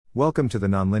Welcome to the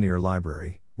Nonlinear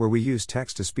Library, where we use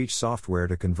text-to-speech software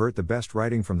to convert the best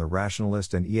writing from the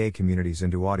Rationalist and EA communities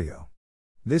into audio.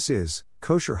 This is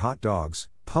Kosher Hot Dogs,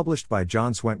 published by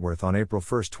John Wentworth on April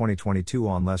 1, 2022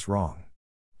 on LessWrong.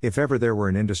 If ever there were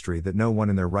an industry that no one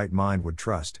in their right mind would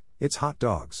trust, it's hot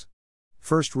dogs.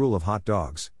 First rule of hot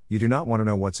dogs, you do not want to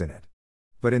know what's in it.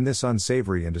 But in this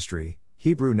unsavory industry,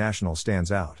 Hebrew National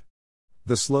stands out.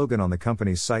 The slogan on the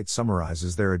company's site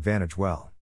summarizes their advantage well.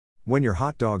 When your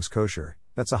hot dog's kosher,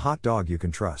 that's a hot dog you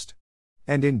can trust.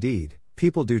 And indeed,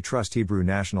 people do trust Hebrew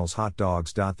National's hot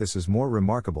dogs.This is more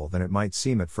remarkable than it might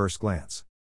seem at first glance.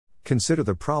 Consider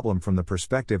the problem from the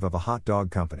perspective of a hot dog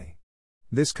company.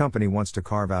 This company wants to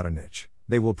carve out a niche.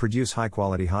 They will produce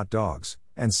high-quality hot dogs,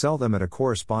 and sell them at a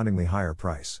correspondingly higher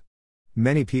price.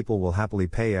 Many people will happily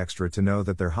pay extra to know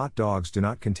that their hot dogs do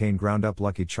not contain ground-up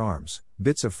Lucky Charms,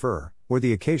 bits of fur, or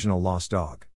the occasional lost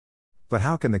dog. But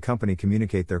how can the company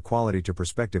communicate their quality to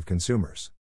prospective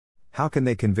consumers? How can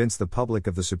they convince the public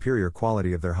of the superior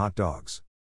quality of their hot dogs?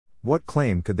 What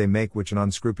claim could they make which an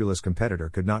unscrupulous competitor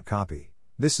could not copy?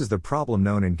 This is the problem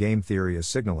known in game theory as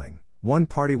signaling. One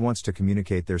party wants to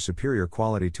communicate their superior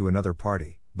quality to another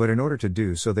party, but in order to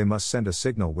do so they must send a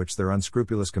signal which their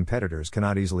unscrupulous competitors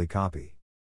cannot easily copy.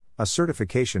 A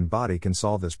certification body can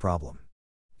solve this problem.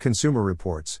 Consumer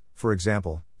Reports, for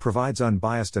example, provides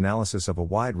unbiased analysis of a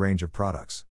wide range of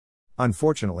products.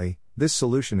 Unfortunately, this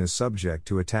solution is subject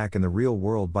to attack in the real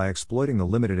world by exploiting the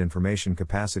limited information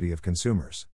capacity of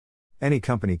consumers. Any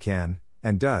company can,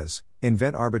 and does,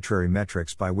 invent arbitrary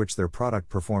metrics by which their product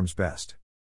performs best.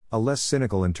 A less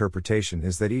cynical interpretation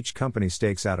is that each company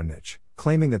stakes out a niche,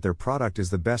 claiming that their product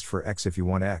is the best for X. If you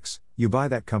want X, you buy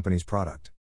that company's product.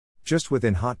 Just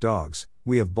within hot dogs,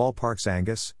 we have Ballpark's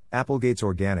Angus, Applegate's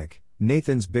Organic,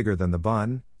 Nathan's Bigger Than the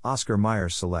Bun, Oscar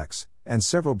Mayer's Selects, and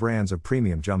several brands of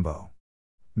premium jumbo.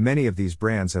 Many of these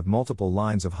brands have multiple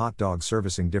lines of hot dogs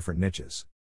servicing different niches.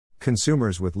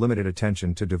 Consumers with limited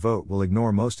attention to devote will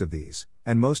ignore most of these,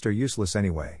 and most are useless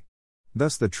anyway.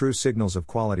 Thus the true signals of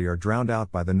quality are drowned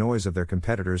out by the noise of their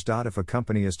competitors. If a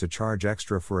company is to charge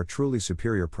extra for a truly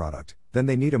superior product, then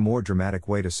they need a more dramatic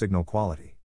way to signal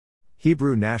quality.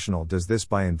 Hebrew National does this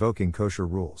by invoking kosher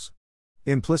rules.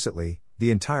 Implicitly,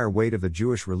 the entire weight of the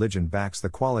Jewish religion backs the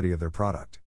quality of their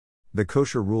product. The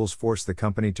kosher rules force the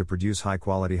company to produce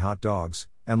high-quality hot dogs,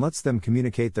 and lets them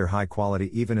communicate their high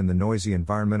quality even in the noisy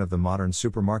environment of the modern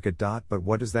supermarket. But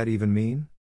what does that even mean?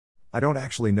 I don't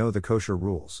actually know the kosher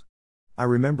rules. I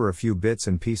remember a few bits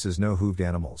and pieces: no hooved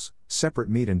animals, separate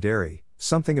meat and dairy,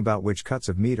 something about which cuts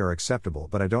of meat are acceptable,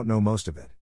 but I don't know most of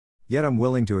it. Yet I'm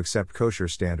willing to accept kosher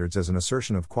standards as an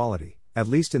assertion of quality, at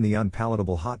least in the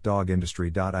unpalatable hot dog industry.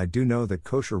 I do know that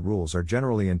kosher rules are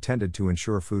generally intended to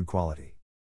ensure food quality.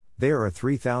 They are a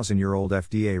 3,000-year-old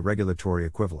FDA regulatory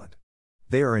equivalent.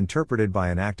 They are interpreted by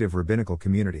an active rabbinical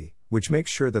community, which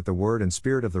makes sure that the word and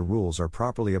spirit of the rules are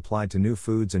properly applied to new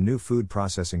foods and new food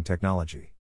processing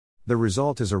technology. The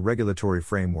result is a regulatory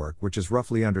framework which is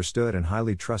roughly understood and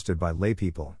highly trusted by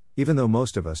laypeople, even though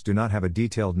most of us do not have a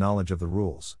detailed knowledge of the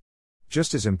rules.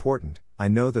 Just as important, I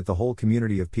know that the whole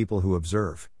community of people who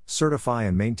observe, certify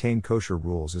and maintain kosher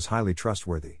rules is highly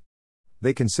trustworthy.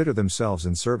 They consider themselves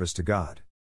in service to God.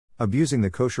 Abusing the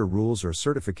kosher rules or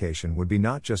certification would be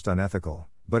not just unethical,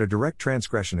 but a direct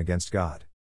transgression against God.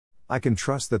 I can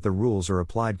trust that the rules are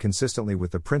applied consistently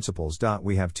with the principles.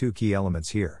 We have two key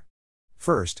elements here.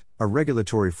 First, a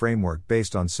regulatory framework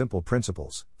based on simple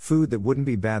principles, food that wouldn't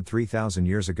be bad 3,000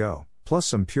 years ago, plus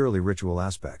some purely ritual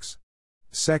aspects.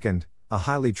 Second, a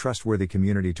highly trustworthy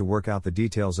community to work out the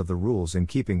details of the rules in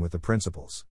keeping with the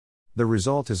principles. The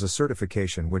result is a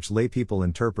certification which laypeople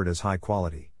interpret as high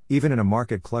quality, even in a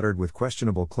market cluttered with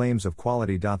questionable claims of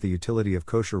quality. The utility of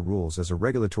kosher rules as a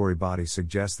regulatory body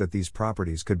suggests that these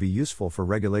properties could be useful for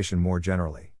regulation more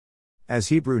generally. As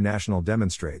Hebrew National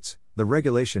demonstrates, the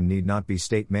regulation need not be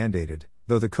state-mandated,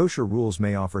 though the kosher rules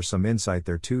may offer some insight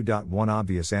thereto. One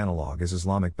obvious analog is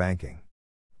Islamic banking.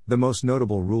 The most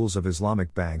notable rules of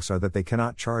Islamic banks are that they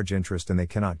cannot charge interest and they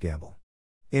cannot gamble.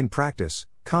 In practice,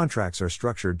 contracts are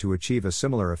structured to achieve a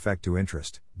similar effect to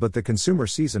interest, but the consumer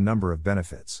sees a number of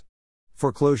benefits.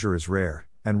 Foreclosure is rare,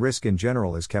 and risk in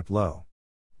general is kept low.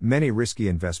 Many risky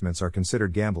investments are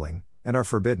considered gambling, and are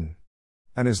forbidden.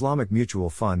 An Islamic mutual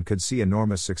fund could see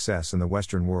enormous success in the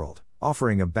Western world,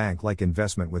 offering a bank-like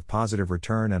investment with positive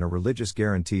return and a religious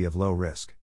guarantee of low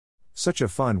risk. Such a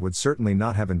fund would certainly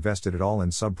not have invested at all in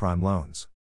subprime loans.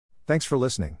 Thanks for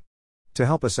listening. To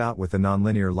help us out with the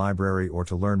Nonlinear Library or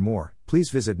to learn more, please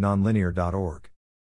visit nonlinear.org.